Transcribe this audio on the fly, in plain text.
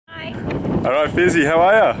Alright, Fizzy, how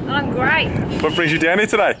are you? I'm great. What brings you down here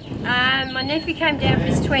today? My nephew came down for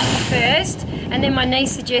his 21st, and then my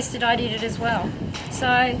niece suggested I did it as well. So,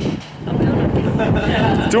 I'm doing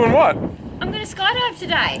it. Doing what? I'm going to skydive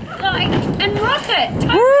today. And rock it.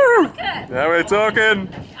 Woo! Rock it. Now we're talking.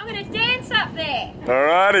 I'm going to dance up there.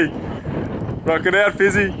 Alrighty. Rock it out,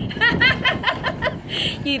 Fizzy.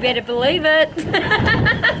 You better believe it.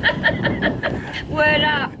 Word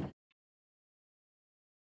up.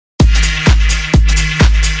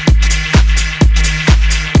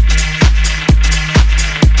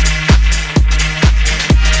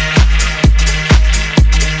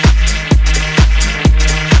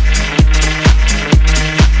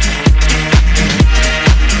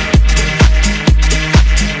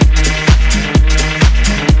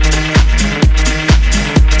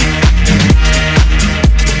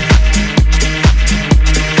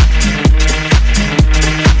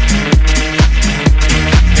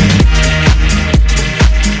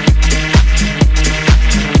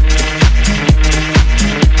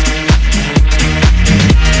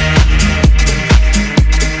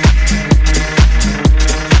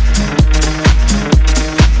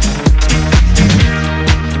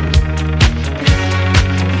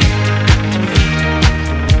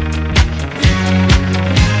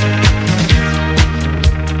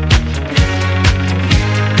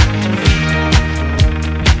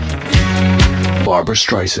 Barbara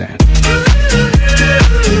Streisand.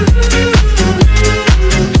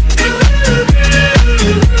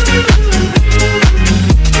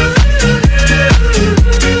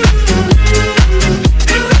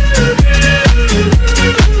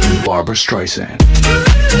 Barbara Streisand.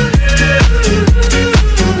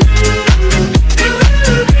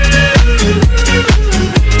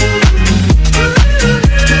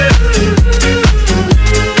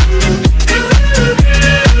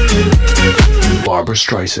 Barbara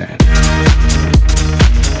Streisand.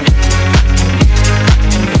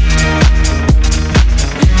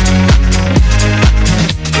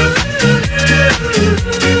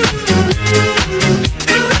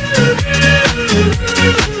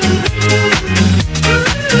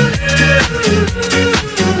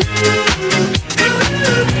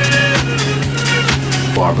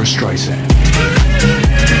 Barbara Streisand.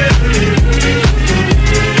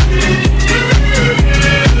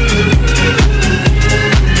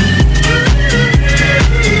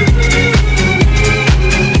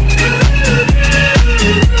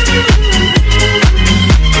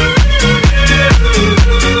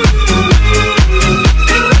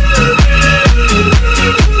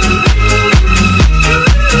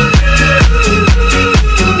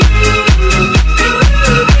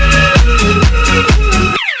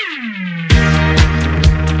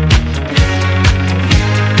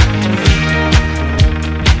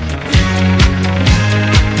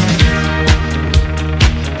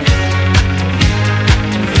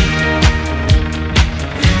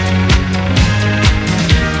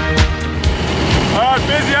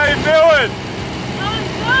 Fizzy, how you feeling? I'm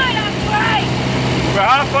good, I'm great. We're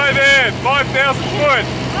halfway there, 5,000 foot.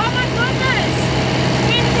 Oh my goodness.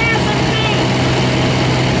 10,000 feet.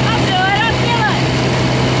 I'll do it, I'll kill it.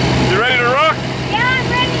 You ready to rock? Yeah, I'm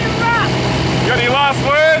ready to rock. You got any last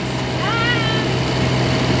words?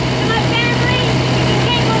 To my family, you can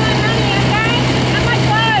keep all my money, okay? And my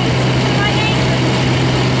clothes, and my nieces.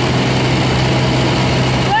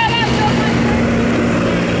 Word up to all my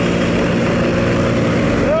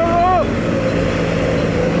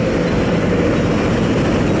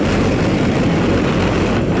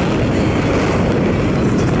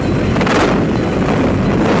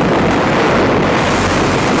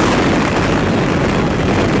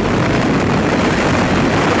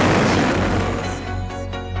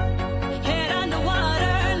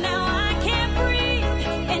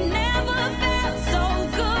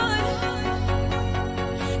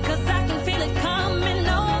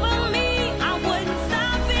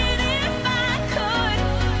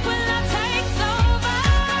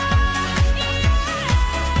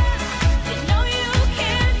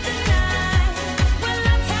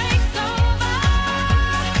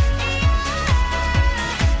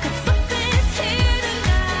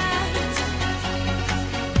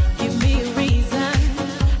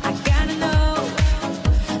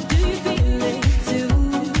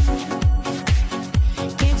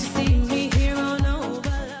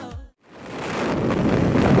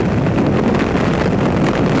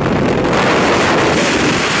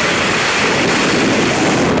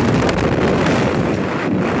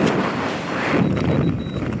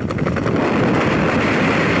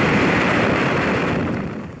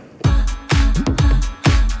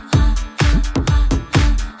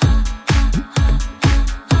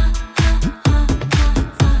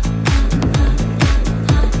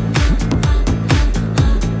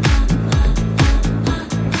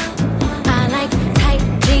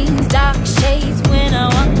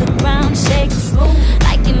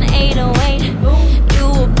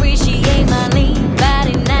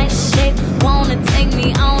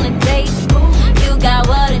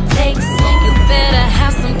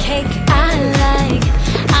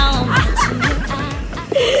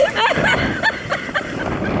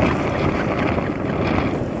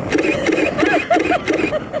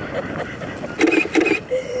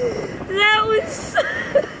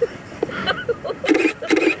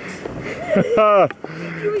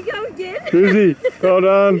Can we go again? Fizzy, well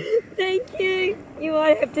done. Thank you. You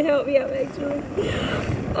might have to help me up actually.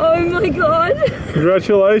 Oh my god.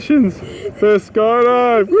 Congratulations. First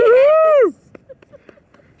skydive. Woohoo!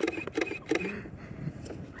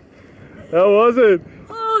 How was it?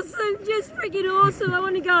 Awesome, just freaking awesome. I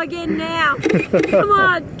want to go again now. Come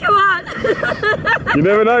on, come on. You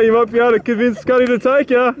never know, you might be able to convince Scotty to take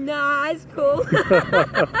you. Nah, it's cool.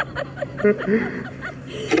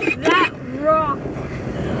 That rocked.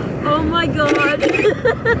 Oh my god.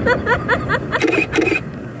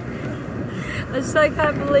 I so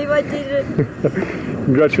can't believe I did it.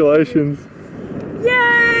 Congratulations.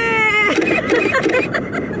 Yeah!